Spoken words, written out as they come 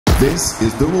This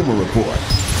is the Rumor Report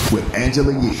with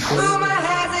Angela Yee.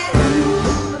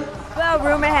 Well,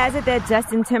 rumor has it that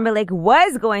Justin Timberlake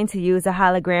was going to use a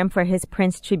hologram for his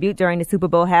Prince tribute during the Super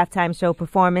Bowl halftime show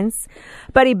performance,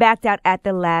 but he backed out at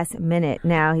the last minute.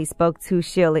 Now, he spoke to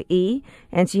Sheila E.,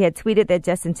 and she had tweeted that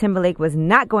Justin Timberlake was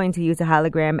not going to use a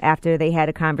hologram after they had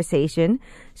a conversation.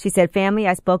 She said, "Family,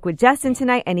 I spoke with Justin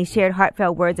tonight, and he shared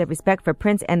heartfelt words of respect for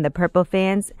Prince and the Purple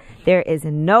fans. There is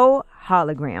no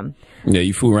hologram." Yeah,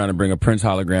 you fool around and bring a Prince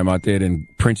hologram out there, then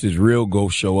Prince's real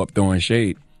ghost show up throwing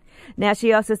shade. Now,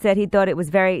 she also said he thought it was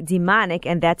very demonic,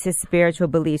 and that's his spiritual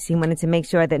beliefs. He wanted to make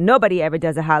sure that nobody ever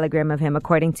does a hologram of him,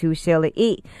 according to Sheila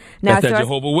E. Now, that's that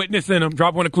Jehovah Witness in him.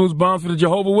 Drop one of clues bombs for the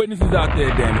Jehovah Witnesses out there,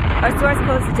 damn it. A source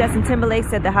close to Justin Timberlake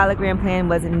said the hologram plan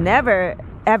was never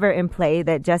ever in play,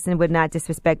 that Justin would not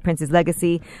disrespect Prince's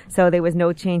legacy, so there was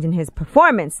no change in his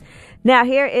performance. Now,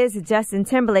 here is Justin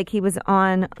Timberlake. He was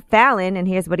on Fallon, and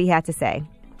here's what he had to say.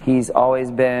 He's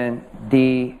always been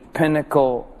the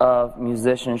pinnacle of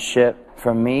musicianship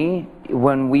for me.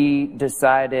 When we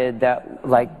decided that,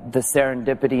 like, the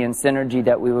serendipity and synergy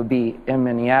that we would be in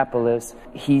Minneapolis,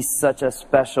 he's such a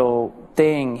special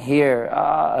thing here,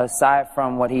 aside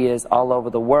from what he is all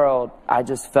over the world. I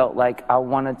just felt like I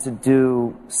wanted to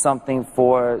do something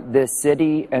for this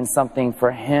city and something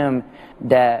for him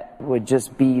that would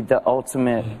just be the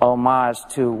ultimate homage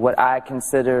to what I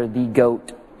consider the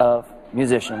GOAT of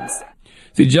musicians.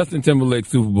 See, Justin Timberlake's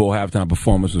Super Bowl halftime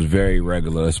performance was very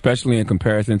regular, especially in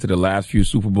comparison to the last few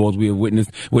Super Bowls we have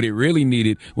witnessed. What it really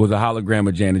needed was a hologram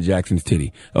of Janet Jackson's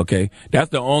titty, okay? That's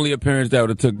the only appearance that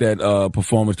would have took that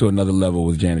performance to another level,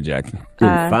 was Janet Jackson.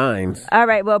 Fines. All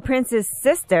right, well, Prince's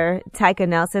sister, Tyka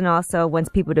Nelson, also wants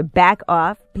people to back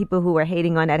off, people who were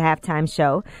hating on that halftime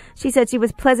show. She said she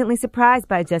was pleasantly surprised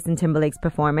by Justin Timberlake's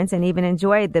performance and even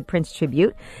enjoyed the Prince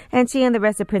tribute. And she and the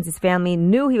rest of Prince's family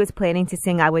knew he was planning to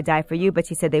sing I Would Die For You, but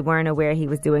she said they weren't aware he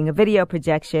was doing a video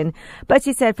projection. But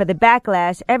she said for the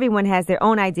backlash, everyone has their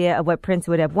own idea of what Prince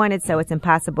would have wanted, so it's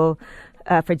impossible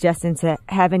for Justin to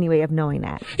have any way of knowing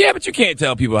that. Yeah, but you can't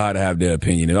tell people how to have their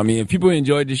opinion. I mean, if people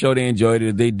enjoyed the show, they enjoyed it.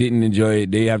 If they didn't enjoy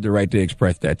it, they have the right to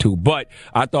express that too. But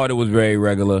I thought it was very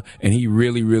regular, and he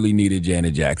really, really needed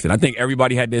Janet Jackson. I think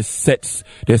everybody had their sights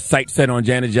set on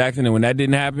Janet Jackson, and when that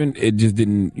didn't happen, it just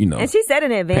didn't, you know. And she said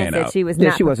in advance that she was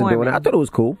not she wasn't doing it. I thought it was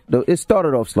cool. It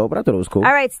started off slow, but I thought it was cool.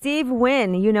 All right, Steve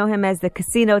Wynn, you know him as the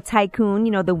casino tycoon,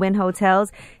 you know, the Wynn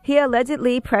Hotels. He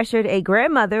allegedly pressured a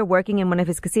grandmother working in one of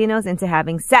his casinos into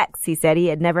having sex. He said he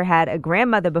had never had a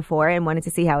grandmother before and wanted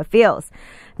to see how it feels.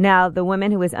 Now, the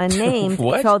woman who was unnamed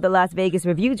told the Las Vegas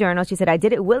Review-Journal, she said, "I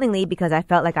did it willingly because I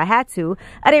felt like I had to.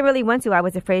 I didn't really want to. I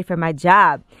was afraid for my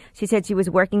job." She said she was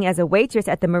working as a waitress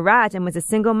at the Mirage and was a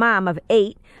single mom of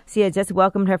 8. She had just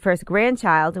welcomed her first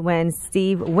grandchild when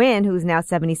Steve Wynn, who's now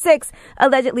 76,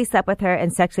 allegedly slept with her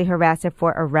and sexually harassed her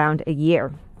for around a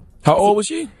year. How old was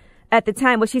she? At the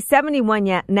time, well, she's 71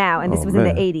 now, and this was in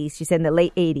the 80s. She said in the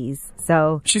late 80s.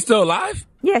 So she's still alive?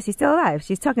 Yeah, she's still alive.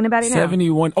 She's talking about it now.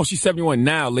 71. Oh, she's 71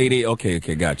 now, late 80s. Okay,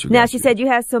 got you. Now, she said, "You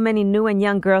have so many new and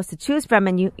young girls to choose from,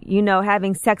 and you know,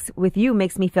 having sex with you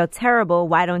makes me feel terrible.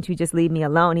 Why don't you just leave me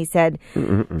alone?" He said,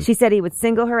 She said he would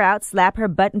single her out, slap her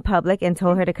butt in public, and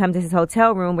told her to come to his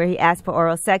hotel room where he asked for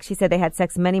oral sex. She said they had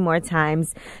sex many more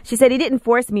times. She said he didn't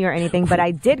force me or anything, but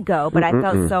I did go, but I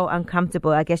felt so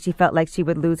uncomfortable. I guess she felt like she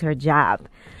would lose her job.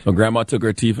 So grandma took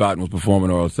her teeth out and was performing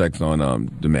oral sex on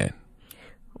demand.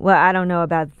 Well, I don't know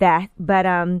about that, but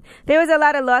there was a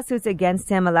lot of lawsuits against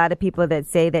him, a lot of people that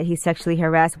say that he sexually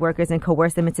harassed workers and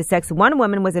coerced them into sex. One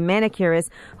woman was a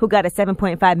manicurist who got a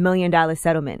 $7.5 million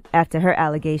settlement after her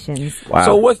allegations. Wow.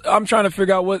 So I'm trying to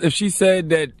figure out if she said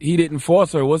that he didn't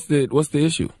force her, what's the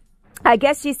issue? I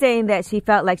guess she's saying that she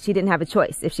felt like she didn't have a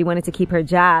choice. If she wanted to keep her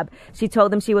job, she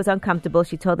told him she was uncomfortable.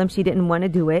 She told him she didn't want to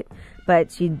do it,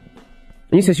 but she... And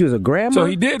you said she was a grandma? So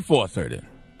he did force her then?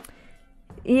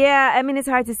 Yeah, I mean, it's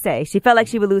hard to say. She felt like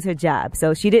she would lose her job.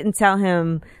 So she didn't tell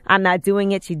him, "I'm not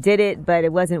doing it." She did it, but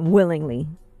it wasn't willingly,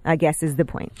 I guess is the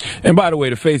point. And by the way,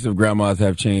 the face of grandmas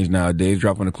have changed nowadays.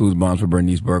 Dropping the clues bombs for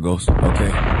Bernice Burgos,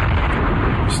 okay?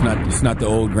 It's not the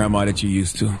old grandma that you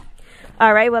used to.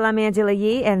 All right, well, I'm Angela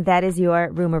Yee, and that is your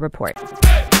Rumor Report.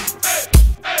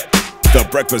 The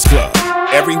Breakfast Club,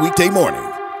 every weekday morning.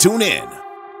 Tune in.